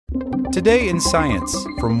Today in Science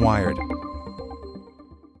from Wired.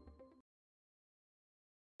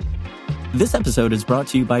 This episode is brought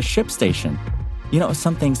to you by ShipStation. You know,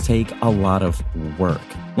 some things take a lot of work,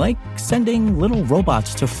 like sending little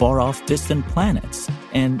robots to far-off distant planets.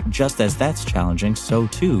 And just as that's challenging, so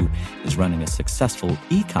too is running a successful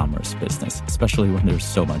e-commerce business, especially when there's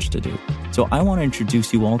so much to do. So I want to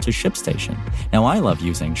introduce you all to ShipStation. Now, I love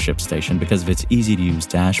using ShipStation because of its easy-to-use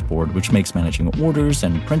dashboard, which makes managing orders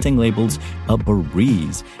and printing labels a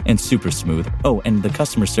breeze and super smooth. Oh, and the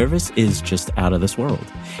customer service is just out of this world.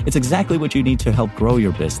 It's exactly what you need to help grow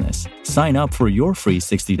your business. Sign up for your free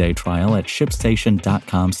 60-day trial at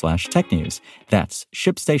shipstation.com/technews. That's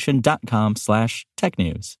shipstation.com/technews.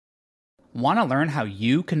 Want to learn how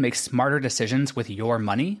you can make smarter decisions with your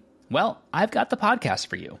money? Well, I've got the podcast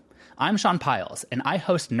for you. I'm Sean Piles, and I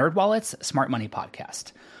host NerdWallet's Smart Money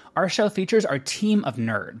Podcast. Our show features our team of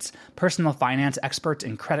nerds, personal finance experts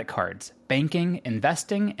in credit cards, banking,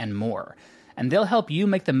 investing, and more. And they'll help you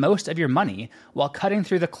make the most of your money while cutting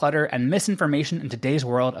through the clutter and misinformation in today's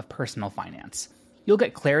world of personal finance. You'll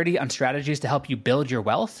get clarity on strategies to help you build your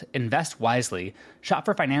wealth, invest wisely, shop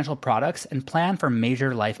for financial products, and plan for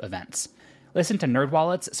major life events. Listen to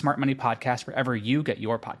NerdWallet's Smart Money Podcast wherever you get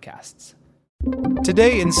your podcasts.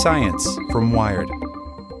 Today in Science from Wired.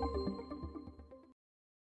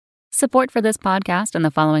 Support for this podcast and the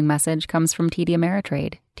following message comes from TD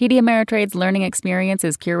Ameritrade. TD Ameritrade's learning experience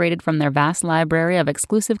is curated from their vast library of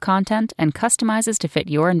exclusive content and customizes to fit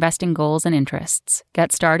your investing goals and interests.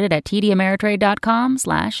 Get started at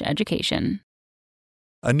tdameritrade.com/education.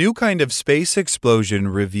 A new kind of space explosion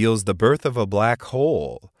reveals the birth of a black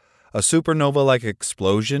hole. A supernova-like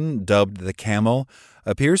explosion, dubbed the Camel,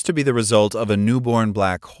 appears to be the result of a newborn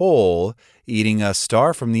black hole eating a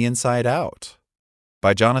star from the inside out.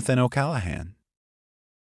 By Jonathan O'Callaghan.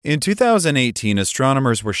 In 2018,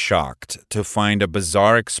 astronomers were shocked to find a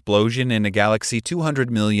bizarre explosion in a galaxy 200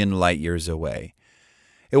 million light-years away.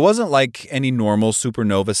 It wasn't like any normal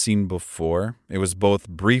supernova seen before. It was both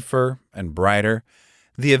briefer and brighter.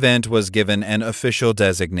 The event was given an official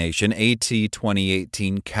designation, AT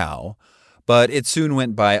 2018 Cow, but it soon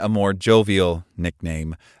went by a more jovial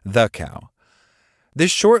nickname, the Cow. This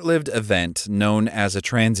short-lived event, known as a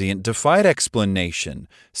transient, defied explanation.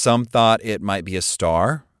 Some thought it might be a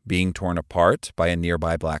star being torn apart by a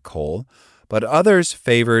nearby black hole, but others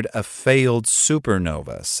favored a failed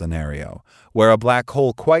supernova scenario, where a black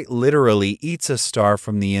hole quite literally eats a star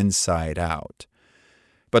from the inside out.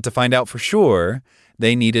 But to find out for sure,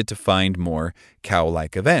 they needed to find more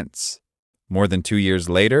cow-like events. More than 2 years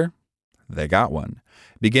later, they got one.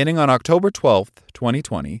 Beginning on October 12th,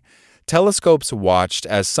 2020, telescopes watched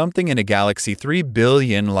as something in a galaxy 3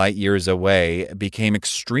 billion light-years away became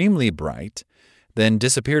extremely bright, then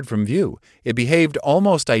disappeared from view. It behaved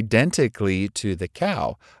almost identically to the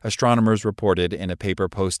cow, astronomers reported in a paper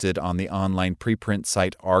posted on the online preprint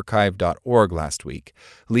site archive.org last week,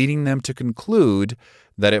 leading them to conclude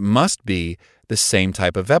that it must be the same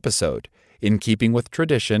type of episode. In keeping with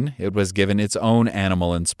tradition, it was given its own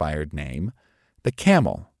animal-inspired name, the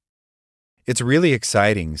camel. It's really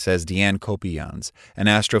exciting, says Deanne Kopians, an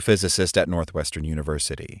astrophysicist at Northwestern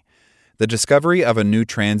University. The discovery of a new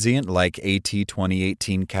transient like AT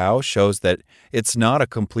 2018 Cow shows that it's not a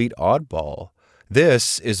complete oddball.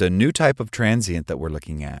 This is a new type of transient that we're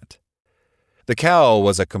looking at. The Cow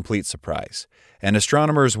was a complete surprise, and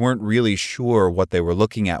astronomers weren't really sure what they were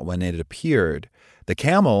looking at when it appeared. The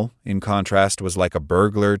camel, in contrast, was like a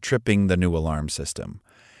burglar tripping the new alarm system.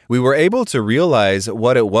 We were able to realize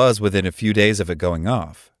what it was within a few days of it going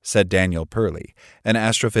off, said Daniel Purley, an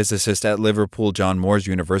astrophysicist at Liverpool John Moores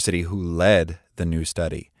University who led the new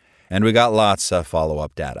study. And we got lots of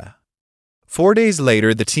follow-up data. 4 days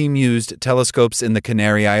later, the team used telescopes in the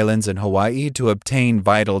Canary Islands and Hawaii to obtain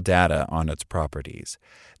vital data on its properties.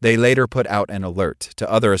 They later put out an alert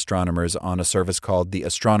to other astronomers on a service called the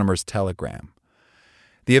Astronomer's Telegram.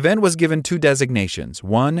 The event was given 2 designations.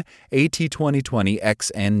 One, AT 2020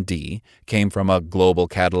 XND, came from a global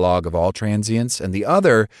catalog of all transients, and the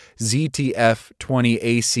other, ZTF 20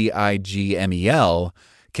 ACIG-MEL,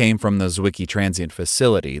 came from the Zwicky Transient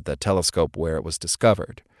Facility, the telescope where it was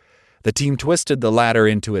discovered. The team twisted the latter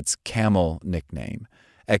into its Camel nickname.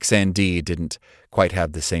 XND didn't quite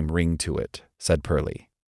have the same ring to it, said Purley.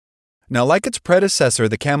 Now, like its predecessor,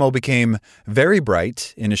 the Camel became very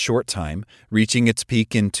bright in a short time, reaching its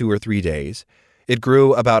peak in 2 or 3 days. It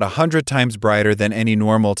grew about 100 times brighter than any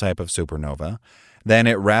normal type of supernova. Then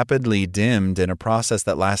it rapidly dimmed in a process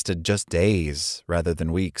that lasted just days rather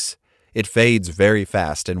than weeks. It fades very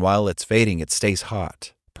fast, and while it's fading, it stays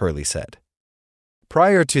hot, Purley said.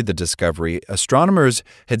 Prior to the discovery, astronomers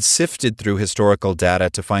had sifted through historical data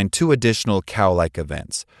to find two additional cow-like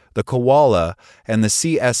events, the koala and the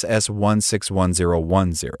CSS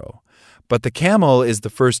 161010. But the camel is the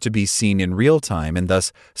first to be seen in real time and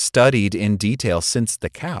thus studied in detail since the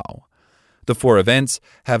cow. The four events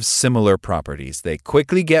have similar properties. They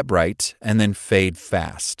quickly get bright and then fade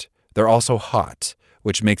fast. They're also hot,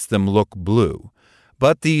 which makes them look blue.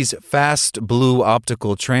 But these fast blue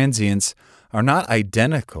optical transients are not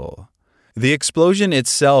identical. The explosion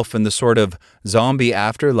itself and the sort of zombie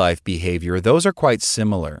afterlife behavior, those are quite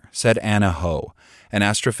similar, said Anna Ho, an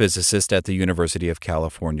astrophysicist at the University of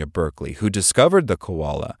California, Berkeley, who discovered the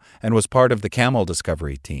koala and was part of the Camel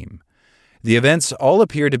discovery team. The events all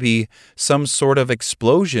appear to be some sort of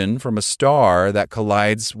explosion from a star that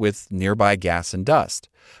collides with nearby gas and dust.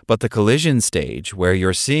 But the collision stage, where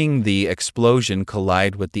you're seeing the explosion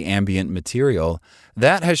collide with the ambient material,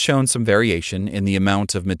 that has shown some variation in the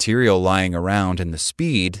amount of material lying around and the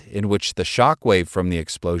speed in which the shock wave from the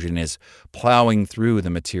explosion is plowing through the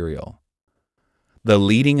material. The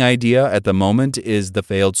leading idea at the moment is the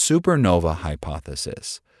failed supernova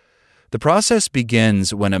hypothesis. The process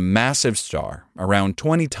begins when a massive star, around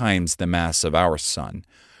 20 times the mass of our sun,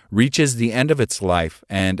 reaches the end of its life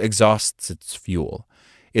and exhausts its fuel.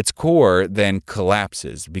 Its core then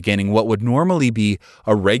collapses, beginning what would normally be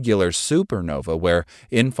a regular supernova, where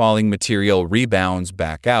infalling material rebounds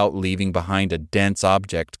back out, leaving behind a dense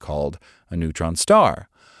object called a neutron star.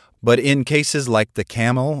 But in cases like the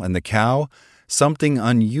camel and the cow, something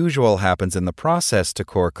unusual happens in the process to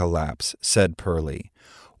core collapse, said Purley.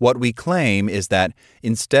 What we claim is that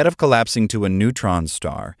instead of collapsing to a neutron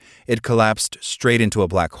star, it collapsed straight into a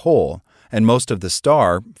black hole, and most of the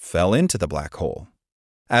star fell into the black hole.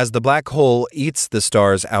 As the black hole eats the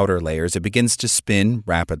star's outer layers, it begins to spin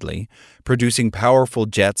rapidly, producing powerful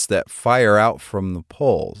jets that fire out from the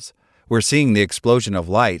poles. We're seeing the explosion of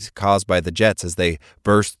light caused by the jets as they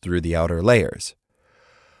burst through the outer layers.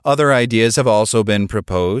 Other ideas have also been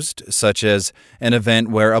proposed, such as an event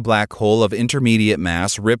where a black hole of intermediate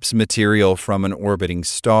mass rips material from an orbiting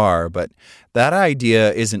star, but that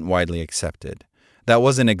idea isn't widely accepted. That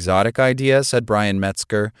was an exotic idea, said Brian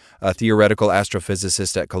Metzger, a theoretical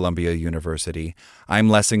astrophysicist at Columbia University. I'm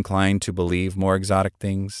less inclined to believe more exotic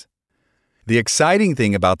things. The exciting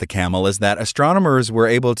thing about the Camel is that astronomers were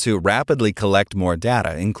able to rapidly collect more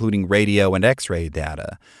data, including radio and X-ray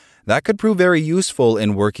data. That could prove very useful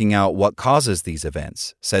in working out what causes these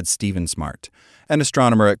events, said Stephen Smart, an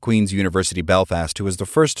astronomer at Queen's University Belfast who was the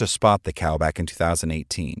first to spot the cow back in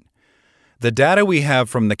 2018. The data we have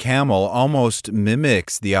from the camel almost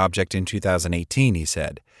mimics the object in 2018, he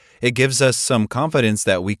said. It gives us some confidence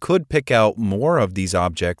that we could pick out more of these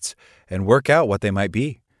objects and work out what they might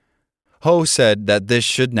be. Ho said that this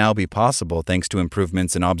should now be possible thanks to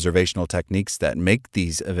improvements in observational techniques that make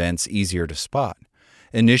these events easier to spot.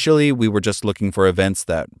 Initially, we were just looking for events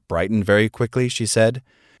that brighten very quickly, she said.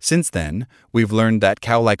 Since then, we've learned that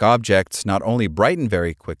cow-like objects not only brighten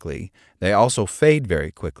very quickly, they also fade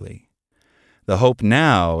very quickly. The hope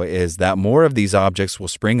now is that more of these objects will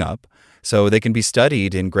spring up so they can be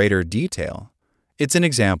studied in greater detail. It's an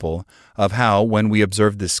example of how, when we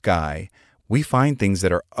observe the sky, we find things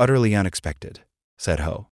that are utterly unexpected, said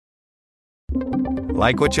Ho.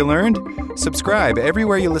 Like what you learned? Subscribe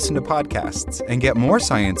everywhere you listen to podcasts and get more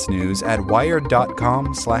science news at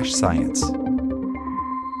wired.com/science.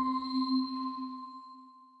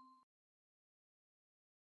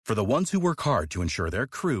 For the ones who work hard to ensure their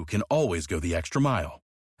crew can always go the extra mile,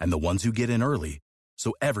 and the ones who get in early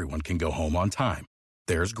so everyone can go home on time,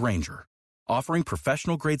 there's Grainger, offering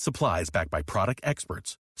professional-grade supplies backed by product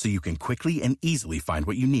experts so you can quickly and easily find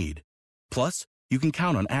what you need. Plus, you can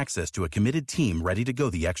count on access to a committed team ready to go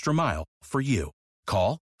the extra mile for you.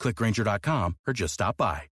 Call, click Grainger.com, or just stop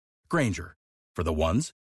by. Grainger, for the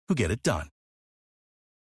ones who get it done.